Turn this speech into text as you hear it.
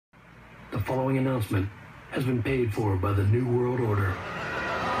The following announcement has been paid for by the New World Order.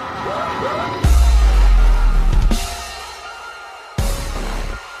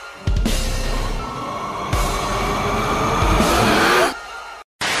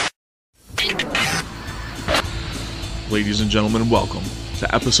 Ladies and gentlemen, welcome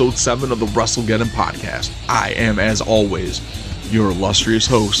to episode 7 of the WrestleGeddon podcast. I am, as always, your illustrious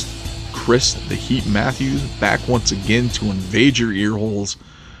host, Chris the Heat Matthews, back once again to invade your ear holes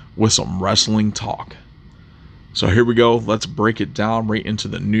with some wrestling talk. So here we go. Let's break it down right into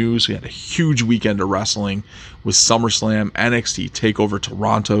the news. We had a huge weekend of wrestling with SummerSlam, NXT TakeOver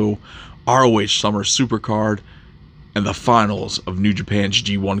Toronto, ROH Summer Supercard, and the finals of New Japan's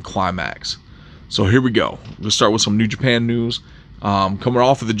G1 Climax. So here we go. We'll start with some New Japan news. Coming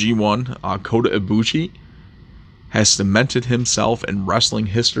off of the G1, Kota Ibushi has cemented himself in wrestling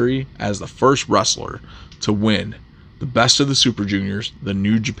history as the first wrestler to win the Best of the Super Juniors, the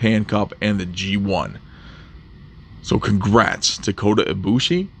New Japan Cup, and the G1. So congrats to Kota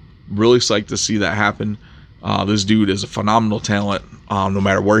Ibushi. Really psyched to see that happen. This dude is a phenomenal talent. No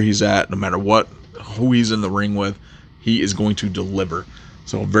matter where he's at, no matter who he's in the ring with, he is going to deliver.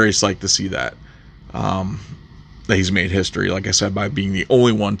 So very psyched to see that. That he's made history, like I said, by being the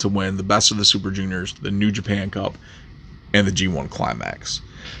only one to win the Best of the Super Juniors, the New Japan Cup, and the G1 Climax.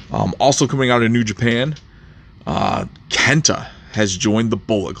 Also coming out of New Japan, Kenta has joined the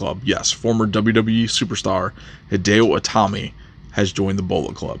Bullet Club. Yes, former WWE superstar Hideo Itami has joined the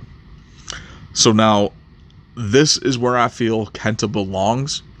Bullet Club. So now, this is where I feel Kenta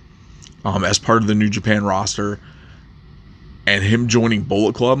belongs as part of the New Japan roster, and him joining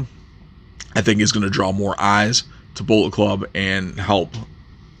Bullet Club, I think, is going to draw more eyes to Bullet Club and help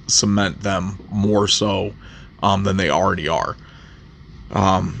cement them more so than they already are.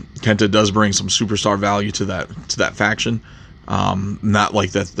 Kenta does bring some superstar value to that faction. Not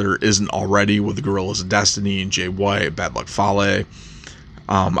like that there isn't already with the Gorillas of Destiny and Jay White, Bad Luck Fale.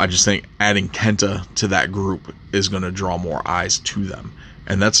 I just think adding Kenta to that group is going to draw more eyes to them.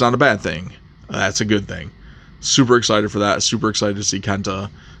 And that's not a bad thing. That's a good thing. Super excited for that. Super excited to see Kenta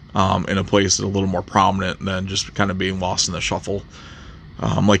in a place that's a little more prominent than just kind of being lost in the shuffle,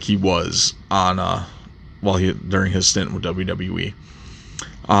 like he was on during his stint with WWE.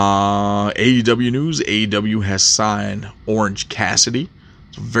 AEW news: AEW has signed Orange Cassidy.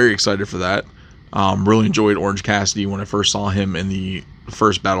 So very excited for that. Really enjoyed Orange Cassidy when I first saw him in the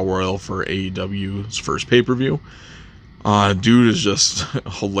first Battle Royal for AEW's first pay-per-view. Dude is just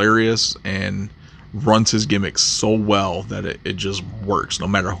hilarious and runs his gimmick so well that it just works. No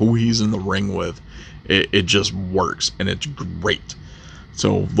matter who he's in the ring with, it just works, and it's great.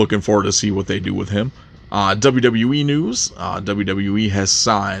 So looking forward to see what they do with him. WWE news: WWE has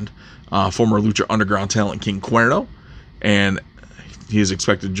signed former Lucha Underground talent King Cuerno, and he is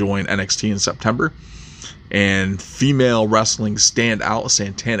expected to join NXT in September. And female wrestling standout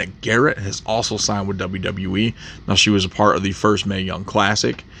Santana Garrett has also signed with WWE. Now, she was a part of the first Mae Young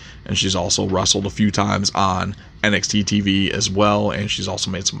Classic, and she's also wrestled a few times on NXT TV as well, and she's also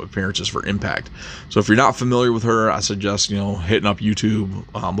made some appearances for Impact. So if you're not familiar with her, I suggest hitting up YouTube,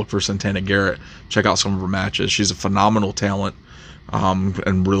 look for Santana Garrett, check out some of her matches. She's a phenomenal talent,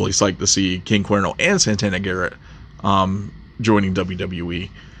 and really psyched to see King Cuerno and Santana Garrett joining WWE.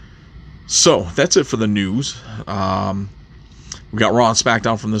 So that's it for the news. We got Raw and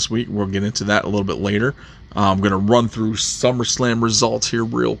SmackDown from this week. We'll get into that a little bit later. I'm going to run through SummerSlam results here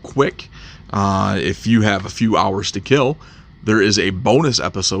real quick. If you have a few hours to kill, there is a bonus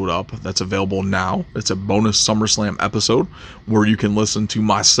episode up that's available now. It's a bonus SummerSlam episode where you can listen to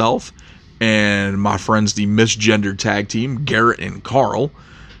myself and my friends, the misgendered tag team, Garrett and Carl,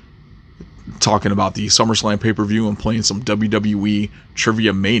 talking about the SummerSlam pay-per-view and playing some WWE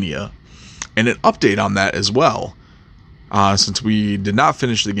Trivia Mania. And an update on that as well. Since we did not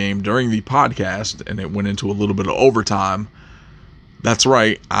finish the game during the podcast and it went into a little bit of overtime, that's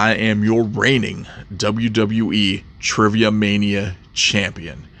right, I am your reigning WWE Trivia Mania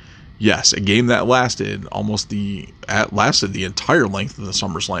champion. Yes, a game that lasted the entire length of the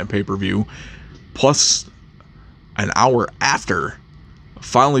SummerSlam pay-per-view, plus an hour after,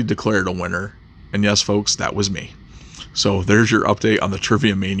 finally declared a winner. And yes, folks, that was me. So there's your update on the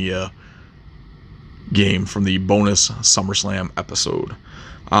Trivia Mania game from the bonus SummerSlam episode.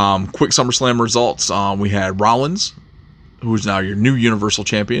 Quick SummerSlam results. We had Rollins, who is now your new Universal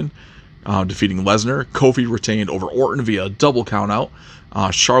Champion, defeating Lesnar. Kofi retained over Orton via a double countout.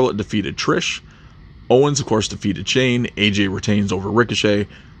 Charlotte defeated Trish. Owens, of course, defeated Shane. AJ retains over Ricochet.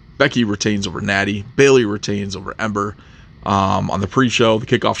 Becky retains over Natty. Bayley retains over Ember. On the pre-show, the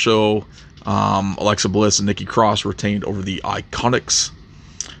kickoff show, Alexa Bliss and Nikki Cross retained over the Iconics.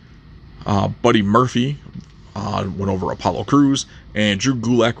 Buddy Murphy went over Apollo Crews, and Drew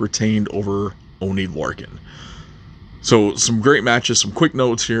Gulak retained over Oney Lorcan. So some great matches, some quick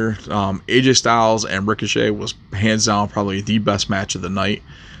notes here. AJ Styles and Ricochet was hands down probably the best match of the night.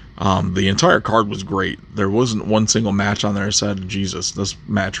 The entire card was great. There wasn't one single match on there that said, Jesus, this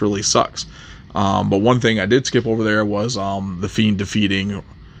match really sucks. But one thing I did skip over there was the Fiend defeating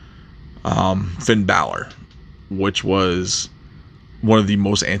Finn Balor, which was one of the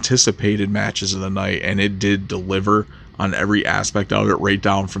most anticipated matches of the night, and it did deliver on every aspect of it, right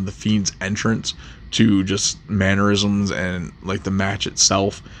down from the Fiend's entrance to just mannerisms and like the match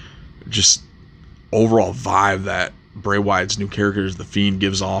itself. Just overall vibe that Bray Wyatt's new character, the Fiend,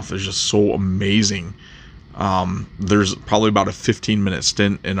 gives off is just so amazing. There's probably about a 15-minute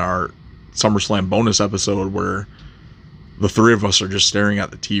stint in our SummerSlam bonus episode where the three of us are just staring at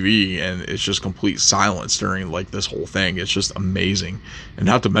the TV and it's just complete silence during like this whole thing. It's just amazing. And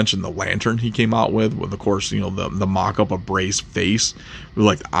not to mention the lantern he came out with of course, you know, the mock-up of Bray's face with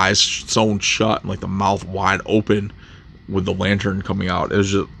like the eyes sewn shut and like the mouth wide open with the lantern coming out. It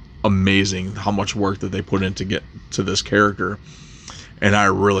was just amazing how much work that they put in to get to this character. And I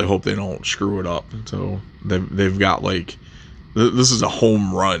really hope they don't screw it up. So they've got like, this is a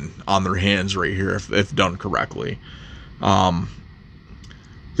home run on their hands right here if done correctly. Yeah,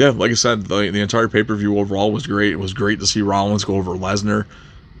 like I said, the entire pay-per-view overall was great. It was great to see Rollins go over Lesnar.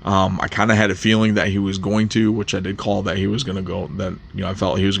 I kind of had a feeling that he was going to, which I did call that he was going to go, that, you know, I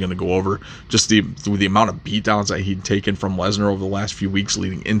felt he was going to go over. Just the amount of beatdowns that he'd taken from Lesnar over the last few weeks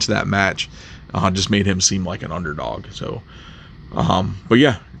leading into that match just made him seem like an underdog. So, but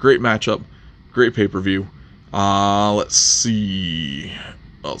yeah, great matchup, great pay-per-view. Let's see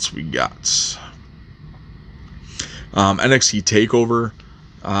what else we got. NXT Takeover.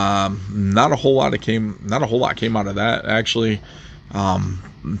 Not a whole lot came out of that, actually.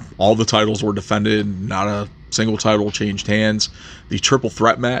 All the titles were defended. Not a single title changed hands. The triple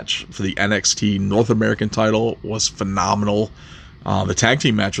threat match for the NXT North American title was phenomenal. The tag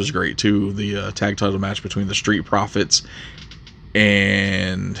team match was great too. The tag title match between the Street Profits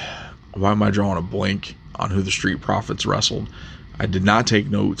and, why am I drawing a blank on who the Street Profits wrestled? I did not take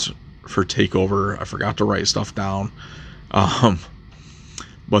notes for Takeover. I forgot to write stuff down.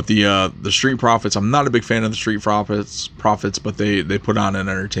 But the Street Profits, I'm not a big fan of the Street Profits, but they put on an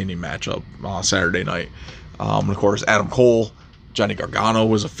entertaining matchup Saturday night. And of course, Adam Cole, Johnny Gargano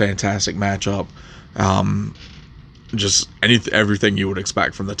was a fantastic matchup. Just everything you would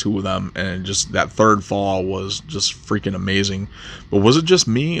expect from the two of them, and just that third fall was just freaking amazing. But was it just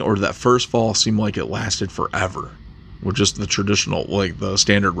me, or did that first fall seem like it lasted forever? With just the traditional, like the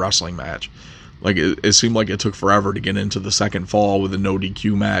standard wrestling match. Like it seemed like it took forever to get into the second fall with a no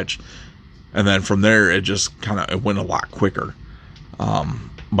DQ match. And then from there, it just it went a lot quicker.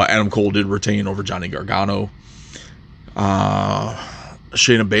 But Adam Cole did retain over Johnny Gargano. Shayna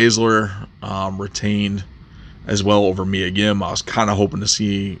Baszler retained as well over Mia Yim. I was kind of hoping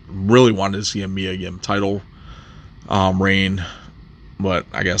really wanted to see a Mia Yim title reign. But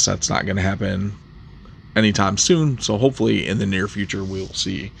I guess that's not going to happen anytime soon, so hopefully in the near future we'll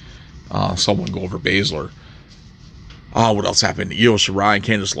see someone go over Baszler. What else happened? Io Shirai and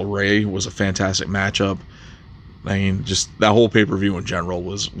Candice LeRae was a fantastic matchup. I mean, just that whole pay-per-view in general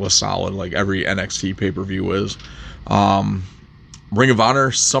was solid, like every NXT pay-per-view is. Ring of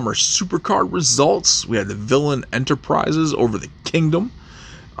Honor Summer Supercard results. We had the Villain Enterprises over the Kingdom.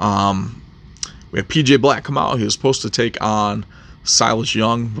 We had PJ Black come out. He was supposed to take on Silas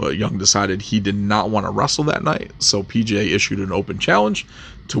Young, but Young decided he did not want to wrestle that night, so PJ issued an open challenge,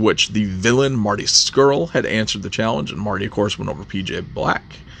 to which the Villain, Marty Scurll, had answered the challenge, and Marty, of course, went over PJ Black.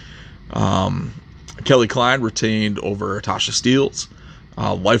 Kelly Klein retained over Tasha Steelz.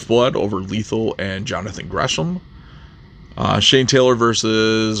 Lifeblood over Lethal and Jonathan Gresham. Shane Taylor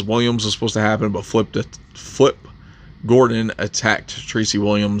versus Williams was supposed to happen, but Flip Gordon attacked Tracy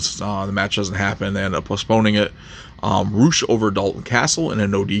Williams. The match doesn't happen. They ended up postponing it. Roosh over Dalton Castle in a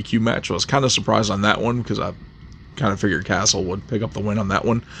no DQ match. I was kind of surprised on that one because I kind of figured Castle would pick up the win on that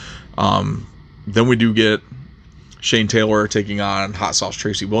one. Then we do get Shane Taylor taking on Hot Sauce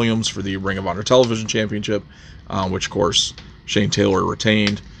Tracy Williams for the Ring of Honor Television Championship, which, of course, Shane Taylor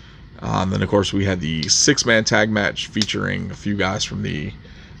retained. Then, of course, we had the 6-man tag match featuring a few guys from the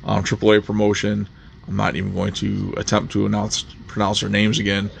AAA promotion. I'm not even going to attempt to pronounce their names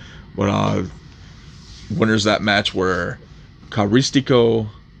again, but winners that match were Caristico,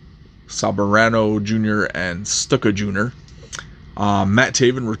 Sabarano Jr., and Stuka Jr. Matt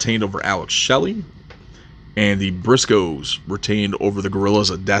Taven retained over Alex Shelley, and the Briscoes retained over the Gorillas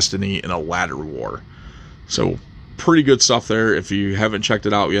of Destiny in a ladder war. So, pretty good stuff there. If you haven't checked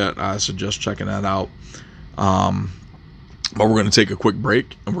it out yet, I suggest checking that out. But we're going to take a quick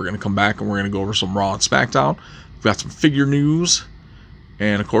break, and we're going to come back, and we're going to go over some Raw and SmackDown. We've got some figure news,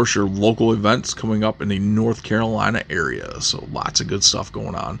 and of course your local events coming up in the North Carolina area. So lots of good stuff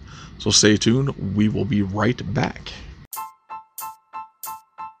going on. So stay tuned. We will be right back.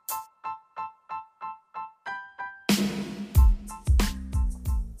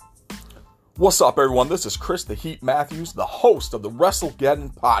 What's up, everyone? This is Chris the Heat Matthews, the host of the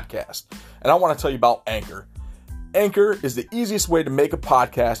WrestleGeddon podcast, and I want to tell you about Anchor. Anchor is the easiest way to make a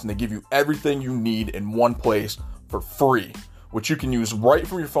podcast, and they give you everything you need in one place for free, which you can use right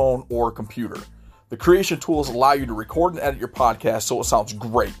from your phone or computer. The creation tools allow you to record and edit your podcast so it sounds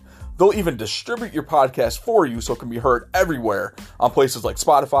great. They'll even distribute your podcast for you so it can be heard everywhere on places like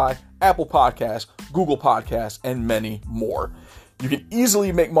Spotify, Apple Podcasts, Google Podcasts, and many more. You can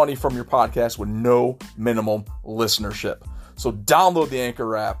easily make money from your podcast with no minimum listenership. So download the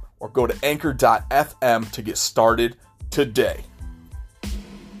Anchor app or go to anchor.fm to get started today.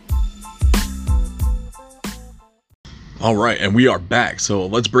 All right, and we are back. So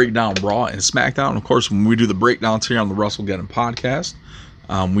let's break down Raw and SmackDown. Of course, when we do the breakdowns here on the WrestleGeddon podcast,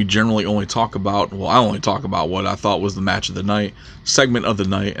 we generally only talk about, I only talk about what I thought was the match of the night, segment of the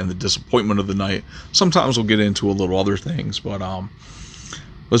night, and the disappointment of the night. Sometimes we'll get into a little other things, but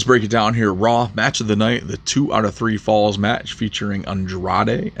let's break it down here. Raw, match of the night, the 2 out of 3 falls match featuring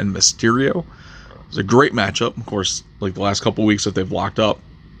Andrade and Mysterio. It was a great matchup. Of course, like the last couple weeks that they've locked up,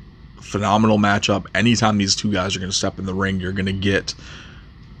 phenomenal matchup. Anytime these two guys are going to step in the ring, you're going to get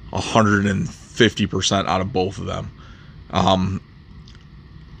 150% out of both of them.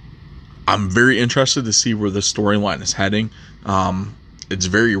 I'm very interested to see where this storyline is heading. It's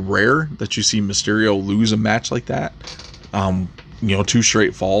very rare that you see Mysterio lose a match like that. 2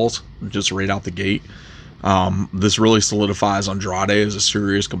 straight falls just right out the gate. This really solidifies Andrade as a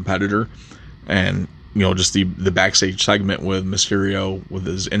serious competitor. And, just the backstage segment with Mysterio with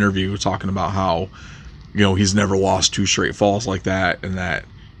his interview talking about how, he's never lost 2 straight falls like that. And that,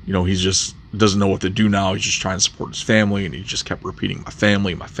 he's just doesn't know what to do now. He's just trying to support his family. And he just kept repeating, my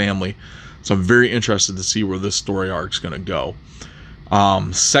family, my family. So I'm very interested to see where this story arc is going to go.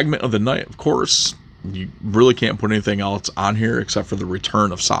 Segment of the night, of course, you really can't put anything else on here except for the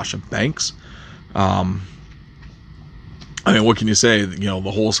return of Sasha Banks. What can you say?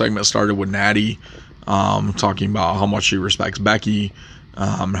 The whole segment started with Natty talking about how much she respects Becky,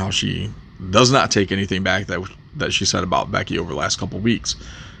 how she does not take anything back that she said about Becky over the last couple of weeks.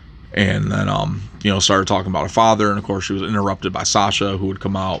 And then, started talking about her father. And, of course, she was interrupted by Sasha, who would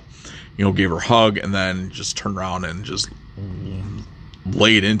come out, gave her a hug, and then just turned around and just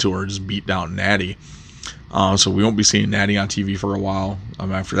laid into her, just beat down Natty. So we won't be seeing Natty on TV for a while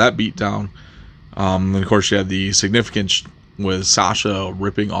after that beatdown. And, of course, she had the significance with Sasha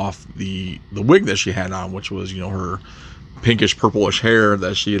ripping off the wig that she had on, which was, her pinkish purplish hair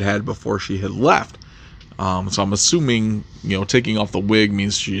that she had before she had left. So I'm assuming, taking off the wig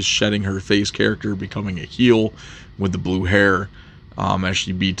means she's shedding her face character, becoming a heel with the blue hair, as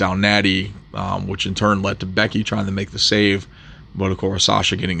she beat down Natty, which in turn led to Becky trying to make the save. But of course,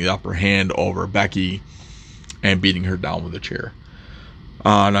 Sasha getting the upper hand over Becky and beating her down with a chair.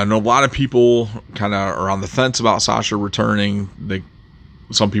 And I know a lot of people kind of are on the fence about Sasha returning.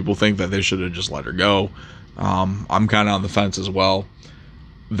 Some people think that they should have just let her go. I'm kind of on the fence as well.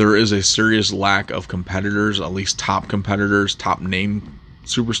 There is a serious lack of competitors, at least top competitors, top name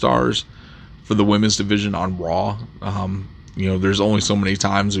superstars for the women's division on Raw. There's only so many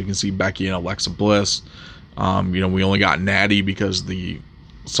times we can see Becky and Alexa Bliss. We only got Natty because the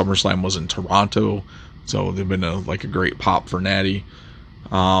SummerSlam was in Toronto, so they've been a great pop for Natty.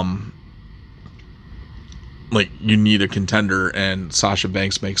 You need a contender, and Sasha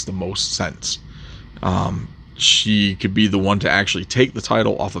Banks makes the most sense. She could be the one to actually take the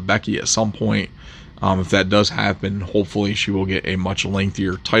title off of Becky at some point. If that does happen, hopefully she will get a much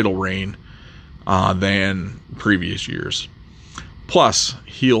lengthier title reign than previous years. Plus,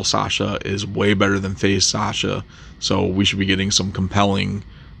 heel Sasha is way better than face Sasha, so we should be getting some compelling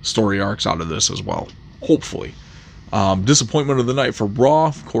story arcs out of this as well, hopefully. Disappointment of the night for Raw,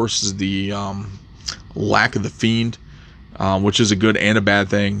 of course, is the lack of the Fiend, which is a good and a bad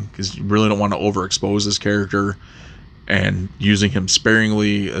thing, because you really don't want to overexpose this character, and using him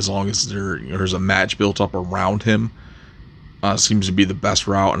sparingly as long as there's a match built up around him seems to be the best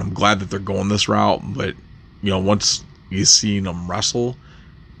route, and I'm glad that they're going this route. But once you've seen him wrestle,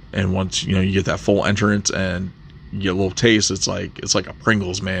 and once you get that full entrance and you get a little taste, it's like a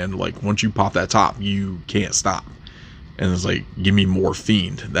Pringles, man. Like, once you pop that top, you can't stop, and it's like, give me more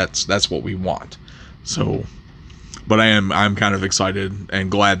Fiend. That's what we want. So But I'm kind of excited and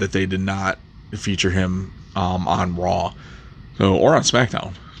glad that they did not feature him on Raw, or on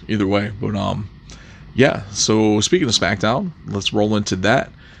SmackDown, either way. But yeah. So speaking of SmackDown, let's roll into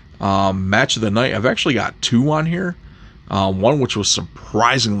that match of the night. I've actually got two on here. One which was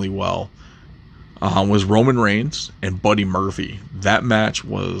surprisingly well was Roman Reigns and Buddy Murphy. That match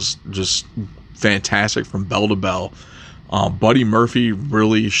was just fantastic from bell to bell. Buddy Murphy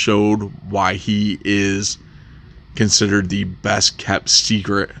really showed why he is considered the best kept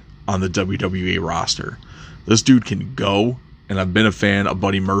secret on the WWE roster. This dude can go, and I've been a fan of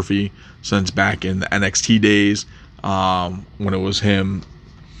Buddy Murphy since back in the NXT days, when it was him,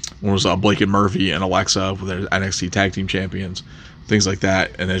 when it was Blake and Murphy and Alexa, when they're NXT Tag Team Champions, things like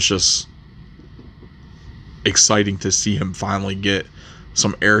that. And it's just exciting to see him finally get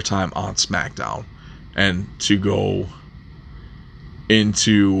some airtime on SmackDown, and to go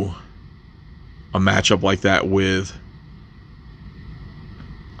into a matchup like that with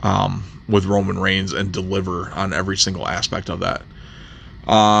Roman Reigns and deliver on every single aspect of that.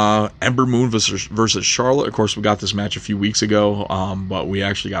 Ember Moon versus Charlotte. Of course, we got this match a few weeks ago, but we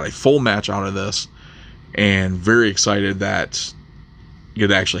actually got a full match out of this, and very excited that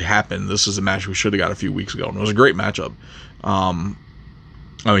it actually happened. This is a match we should have got a few weeks ago, and it was a great matchup. I'm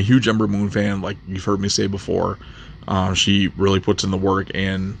a huge Ember Moon fan, like you've heard me say before. She really puts in the work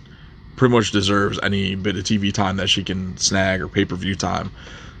and pretty much deserves any bit of TV time that she can snag, or pay-per-view time.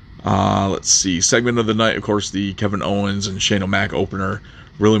 Let's see. Segment of the night, of course, the Kevin Owens and Shane O'Mac opener.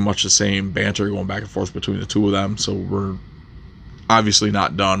 Really much the same banter going back and forth between the two of them. So we're obviously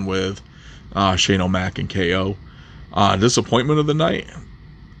not done with Shane O'Mac and KO. Disappointment of the night.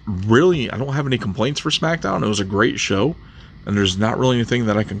 Really, I don't have any complaints for SmackDown. It was a great show, and there's not really anything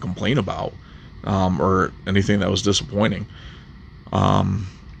that I can complain about, or anything that was disappointing.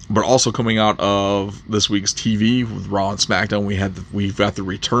 But also coming out of this week's TV with Raw and SmackDown, we've got the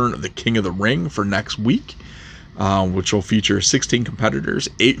return of the King of the Ring for next week, which will feature 16 competitors,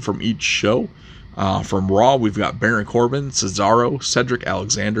 8 from each show. From Raw, we've got Baron Corbin, Cesaro, Cedric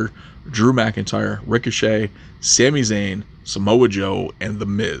Alexander, Drew McIntyre, Ricochet, Sami Zayn, Samoa Joe, and The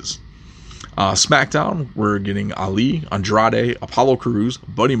Miz. SmackDown, we're getting Ali, Andrade, Apollo Crews,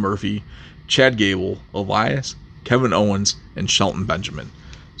 Buddy Murphy, Chad Gable, Elias, Kevin Owens, and Shelton Benjamin.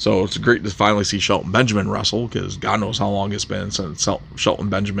 So it's great to finally see Shelton Benjamin wrestle, because God knows how long it's been since Shelton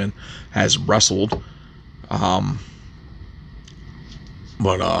Benjamin has wrestled. But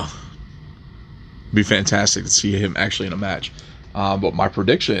be fantastic to see him actually in a match. But my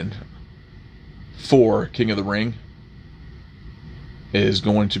prediction for King of the Ring is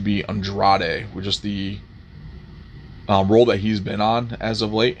going to be Andrade, which is the role that he's been on as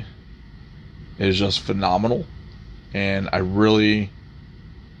of late is just phenomenal. And I really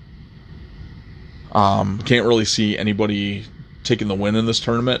can't really see anybody taking the win in this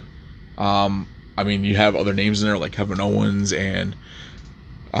tournament. I mean, you have other names in there like Kevin Owens and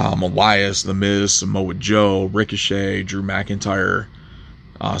Elias, The Miz, Samoa Joe, Ricochet, Drew McIntyre,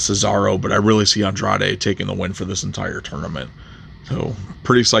 Cesaro, but I really see Andrade taking the win for this entire tournament. So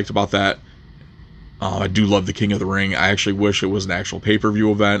pretty psyched about that. I do love the King of the Ring. I actually wish it was an actual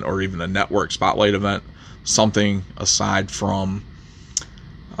pay-per-view event, or even a network spotlight event, something aside from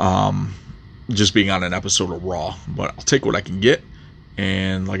just being on an episode of Raw. But I'll take what I can get,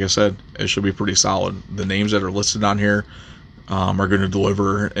 and like I said, it should be pretty solid. The names that are listed on here are going to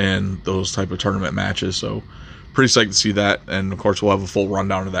deliver in those type of tournament matches, so pretty psyched to see that. And of course, we'll have a full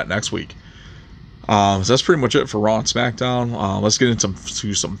rundown of that next week. So that's pretty much it for Raw and SmackDown. Let's get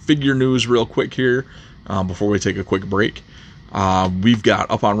into some figure news real quick here before we take a quick break. We've got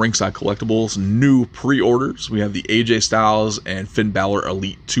up on Ringside Collectibles new pre-orders. We have the AJ Styles and Finn Balor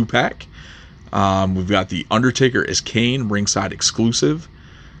Elite 2-pack. We've got the Undertaker as Kane Ringside exclusive.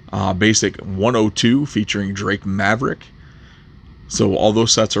 Basic 102 featuring Drake Maverick. So all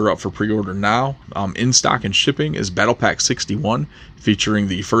those sets are up for pre-order now. In stock and shipping is Battle Pack 61, featuring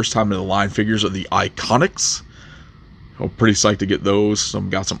the first time in the line figures of the Iconics. So pretty psyched to get those.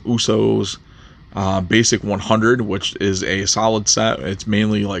 Got some Usos. Basic 100, which is a solid set. It's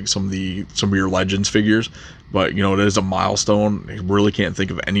mainly like some of your Legends figures, but you know, it is a milestone. I really can't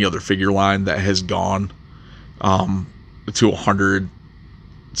think of any other figure line that has gone to 100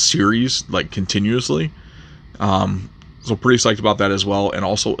 series like continuously. So pretty psyched about that as well. And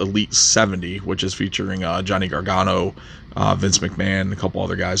also Elite 70, which is featuring Johnny Gargano, Vince McMahon, a couple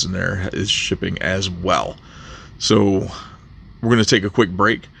other guys in there, is shipping as well. So we're going to take a quick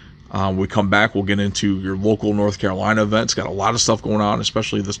break. We come back, we'll get into your local North Carolina events. Got a lot of stuff going on,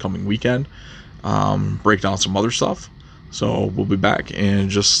 especially this coming weekend. Break down some other stuff. So we'll be back in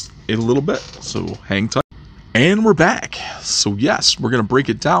just a little bit. So hang tight. And we're back. So yes, we're going to break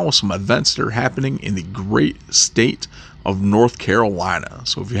it down with some events that are happening in the great state of North Carolina.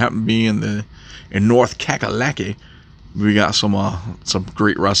 So if you happen to be in North Kakalaki, we got some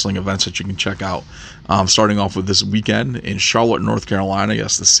great wrestling events that you can check out. Starting off with this weekend in Charlotte, North Carolina,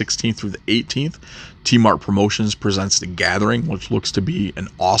 yes, the 16th through the 18th, T-Mart Promotions presents The Gathering, which looks to be an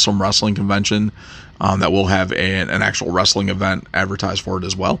awesome wrestling convention that will have an actual wrestling event advertised for it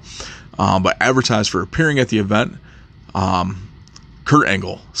as well. But advertised for appearing at the event, Kurt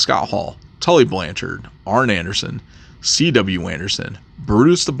Angle, Scott Hall, Tully Blanchard, Arn Anderson, C.W. Anderson,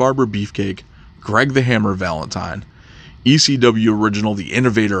 Brutus the Barber Beefcake, Greg the Hammer Valentine, ECW Original, the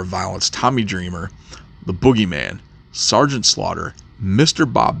Innovator of Violence, Tommy Dreamer, the Boogeyman, Sergeant Slaughter,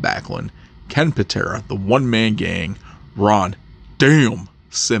 Mr. Bob Backlund, Ken Patera, the One Man Gang, Ron Damn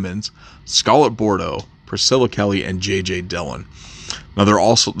Simmons, Scarlett Bordeaux, Priscilla Kelly, and JJ Dillon. Now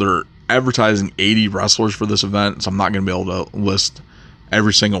they're advertising 80 wrestlers for this event, so I'm not going to be able to list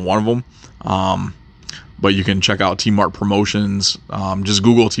every single one of them. But you can check out T-Mart Promotions. Just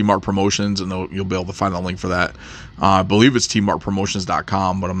Google T-Mart Promotions, and you'll be able to find the link for that. I believe it's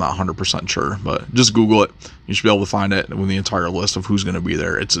tmartpromotions.com, but I'm not 100% sure. But just Google it. You should be able to find it with the entire list of who's going to be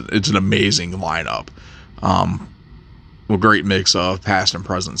there. It's an amazing lineup. A great mix of past and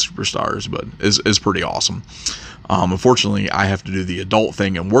present superstars, but is pretty awesome. Unfortunately, I have to do the adult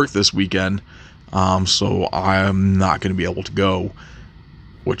thing and work this weekend, so I'm not going to be able to go,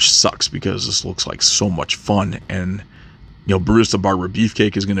 which sucks because this looks like so much fun. And Brutus the Barber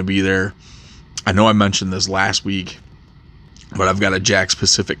Beefcake is going to be there. I know I mentioned this last week, but I've got a Jack's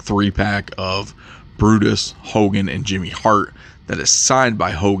Pacific 3-pack of Brutus, Hogan, and Jimmy Hart that is signed by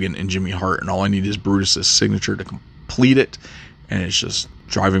Hogan and Jimmy Hart, and all I need is Brutus's signature to complete it, and it's just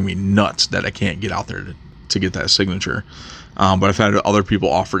driving me nuts that I can't get out there to get that signature. But I've had other people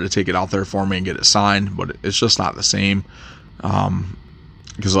offer to take it out there for me and get it signed, but it's just not the same.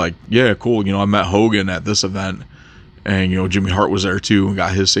 Because yeah, cool, I met Hogan at this event, and Jimmy Hart was there too and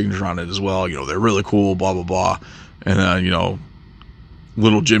got his signature on it as well. They're really cool, blah blah blah. And then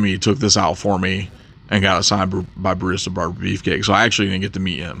little Jimmy took this out for me and got it signed by Brutus the Barber Beefcake, so I actually didn't get to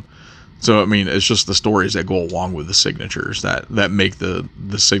meet him. So it's just the stories that go along with the signatures that make the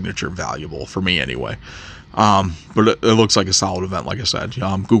signature valuable for me anyway. But it looks like a solid event, like I said.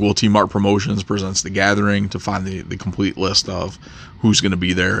 Google T-Mart Promotions presents The Gathering to find the complete list of who's going to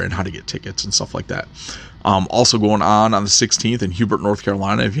be there and how to get tickets and stuff like that. Also going on the 16th in Hubert, North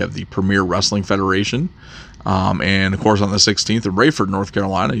Carolina, if you have the Premier Wrestling Federation. And of course on the 16th in Rayford, North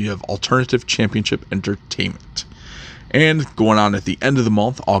Carolina, you have Alternative Championship Entertainment. And going on at the end of the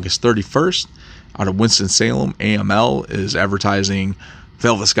month, August 31st, out of Winston-Salem, AML is advertising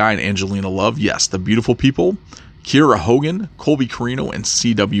Velvet Sky and Angelina Love. Yes, the beautiful people. Kiera Hogan, Colby Carino, and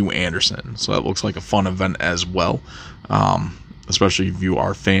C.W. Anderson. So that looks like a fun event as well. Especially if you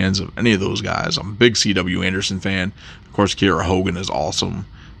are fans of any of those guys. I'm a big C.W. Anderson fan. Of course, Kiera Hogan is awesome.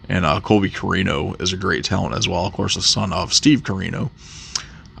 And Colby Carino is a great talent as well. Of course, the son of Steve Carino.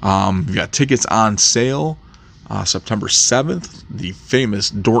 You've got tickets on sale. September 7th, the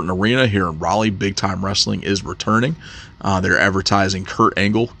famous Dorton Arena here in Raleigh, Big Time Wrestling is returning. They're advertising Kurt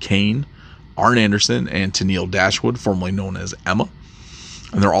Angle, Kane, Arn Anderson, and Tennille Dashwood, formerly known as Emma.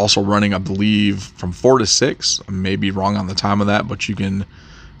 And they're also running, I believe, from 4 to 6. I may be wrong on the time of that, but you can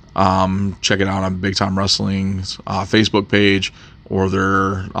check it out on Big Time Wrestling's Facebook page or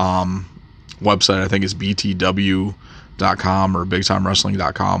their website. I think it's btw.com or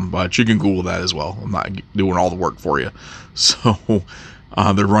bigtimewrestling.com, but you can Google that as well. I'm not doing all the work for you. So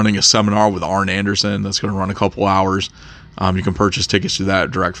they're running a seminar with Arn Anderson that's going to run a couple hours. You can purchase tickets to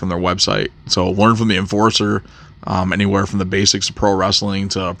that direct from their website. So learn from the Enforcer, anywhere from the basics of pro wrestling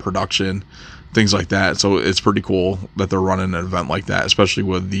to production, things like that. So it's pretty cool that they're running an event like that, especially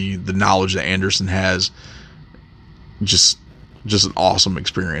with the knowledge that Anderson has. Just an awesome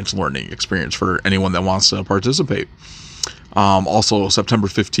learning experience for anyone that wants to participate. Also, September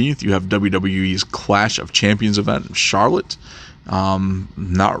 15th, you have WWE's Clash of Champions event in Charlotte.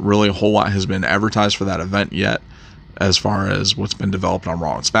 Not really a whole lot has been advertised for that event yet as far as what's been developed on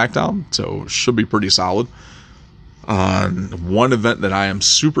Raw and SmackDown, so it should be pretty solid. One event that I am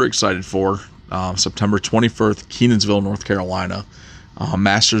super excited for, September 21st, Kenansville, North Carolina,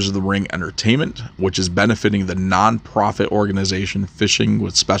 Masters of the Ring Entertainment, which is benefiting the non-profit organization Fishing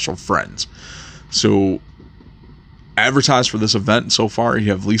with Special Friends. So, advertised for this event so far, you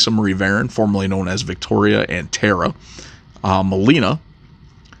have Lisa Marie Varon, formerly known as Victoria, and Tara, Melina,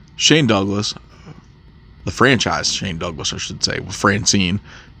 Shane Douglas, the franchise Shane Douglas, I should say, with Francine,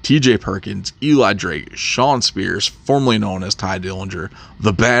 TJ Perkins, Eli Drake, Sean Spears, formerly known as Ty Dillinger,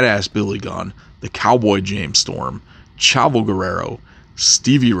 the Badass Billy Gunn, the Cowboy James Storm, Chavo Guerrero,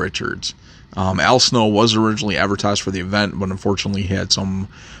 Stevie Richards. Al Snow was originally advertised for the event, but unfortunately he had some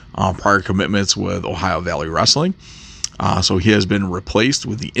prior commitments with Ohio Valley Wrestling. So he has been replaced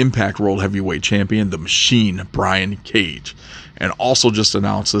with the Impact World Heavyweight Champion, the Machine, Brian Cage. And also just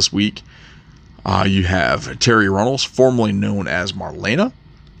announced this week, you have Terry Runnels, formerly known as Marlena.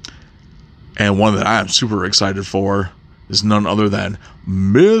 And one that I am super excited for is none other than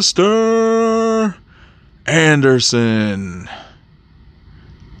Mr. Anderson.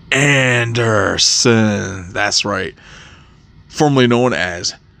 That's right. Formerly known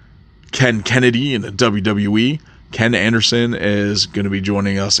as Ken Kennedy in the WWE, Ken Anderson is going to be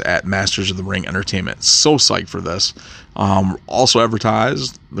joining us at Masters of the Ring Entertainment. So psyched for this. Also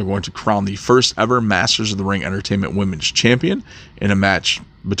advertised, they're going to crown the first ever Masters of the Ring Entertainment Women's Champion in a match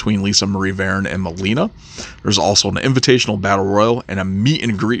between Lisa Marie Varon and Melina. There's also an invitational battle royal and a meet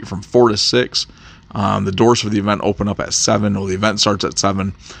and greet from 4 to 6. The doors for the event open up at 7, or the event starts at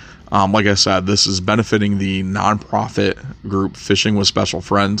 7. Like I said, this is benefiting the nonprofit group Fishing with Special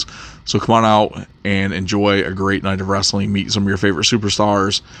Friends. So come on out and enjoy a great night of wrestling, meet some of your favorite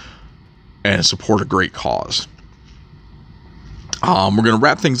superstars, and support a great cause. We're going to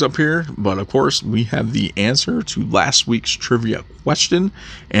wrap things up here, but of course, we have the answer to last week's trivia question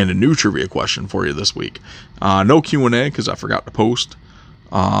and a new trivia question for you this week. No Q&A because I forgot to post.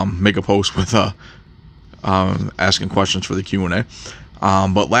 Make a post with asking questions for the Q&A.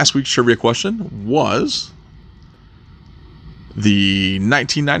 But last week's trivia question was the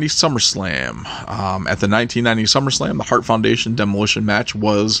 1990 SummerSlam. At the 1990 SummerSlam, the Hart Foundation Demolition match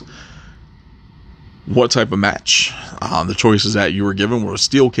was what type of match? The choices that you were given were a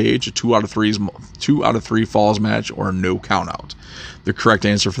steel cage, a 2 out of 3 falls match, or a no countout. The correct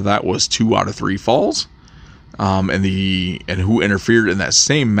answer for that was 2 out of 3 falls. And who interfered in that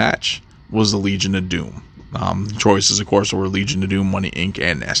same match was the Legion of Doom. Choices, of course, were Legion of Doom, Money Inc.,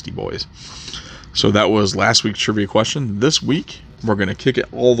 and Nasty Boys. So that was last week's trivia question. This week, we're going to kick it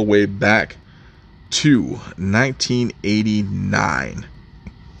all the way back to 1989.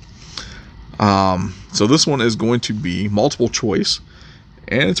 So this one is going to be multiple choice,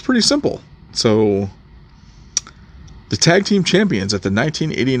 and it's pretty simple. So the tag team champions at the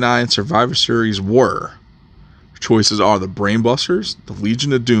 1989 Survivor Series were, choices are the Brainbusters, the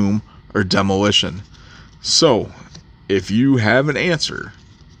Legion of Doom, or Demolition. So, if you have an answer,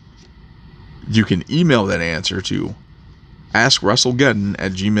 you can email that answer to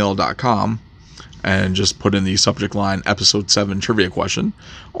askwrestlegeddon@gmail.com and just put in the subject line episode 7 trivia question,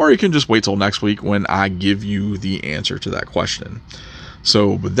 or you can just wait till next week when I give you the answer to that question.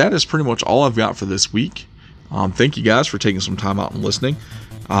 So, but that is pretty much all I've got for this week. Thank you guys for taking some time out and listening.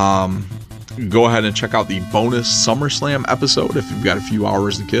 Go ahead and check out the bonus SummerSlam episode if you've got a few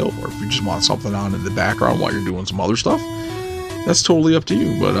hours to kill, or if you just want something on in the background while you're doing some other stuff. That's totally up to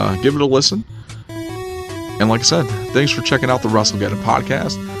you, but give it a listen. And like I said, thanks for checking out the WrestleGeddon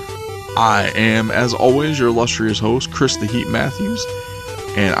podcast. I am, as always, your illustrious host, Chris the Heat Matthews,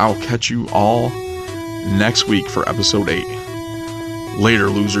 and I'll catch you all next week for episode 8. Later,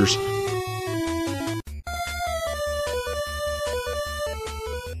 losers.